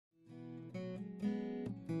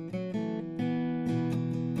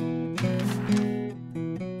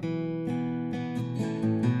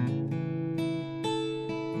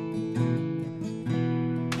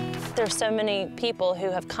there's so many people who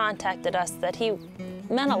have contacted us that he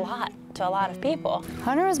meant a lot to a lot of people.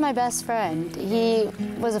 Hunter was my best friend. He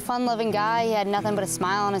was a fun-loving guy. He had nothing but a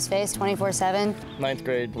smile on his face 24/7. Ninth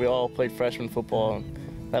grade, we all played freshman football, and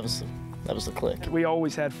that was the click. We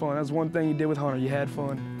always had fun. That was one thing you did with Hunter. You had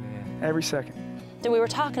fun every second. We were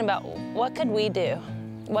talking about what could we do?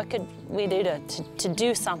 What could we do to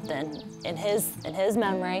do something in his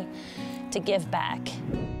memory to give back?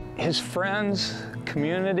 His friends,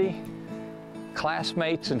 community,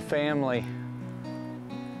 classmates, and family,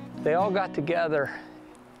 they all got together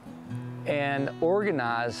and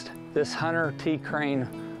organized this Hunter T. Crane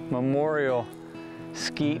Memorial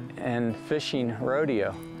Skeet and Fishing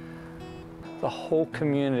Rodeo. The whole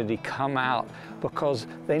community come out because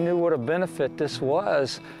they knew what a benefit this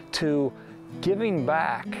was to giving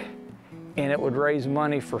back, and it would raise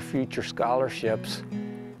money for future scholarships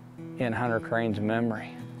in Hunter Crane's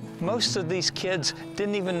memory. Most of these kids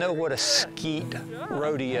didn't even know what a skeet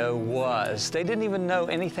rodeo was. They didn't even know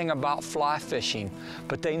anything about fly fishing,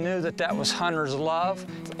 but they knew that that was Hunter's love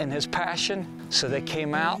and his passion, so they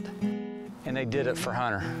came out and they did it for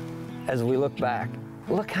Hunter. As we look back,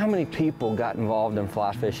 look how many people got involved in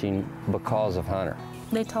fly fishing because of Hunter.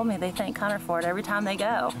 They told me they thank Hunter for it every time they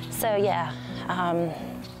go. So yeah,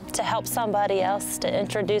 to help somebody else, to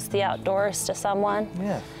introduce the outdoors to someone,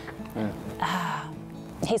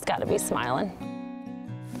 he's got to be smiling.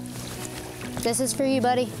 This is for you,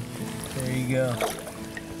 buddy. There you go.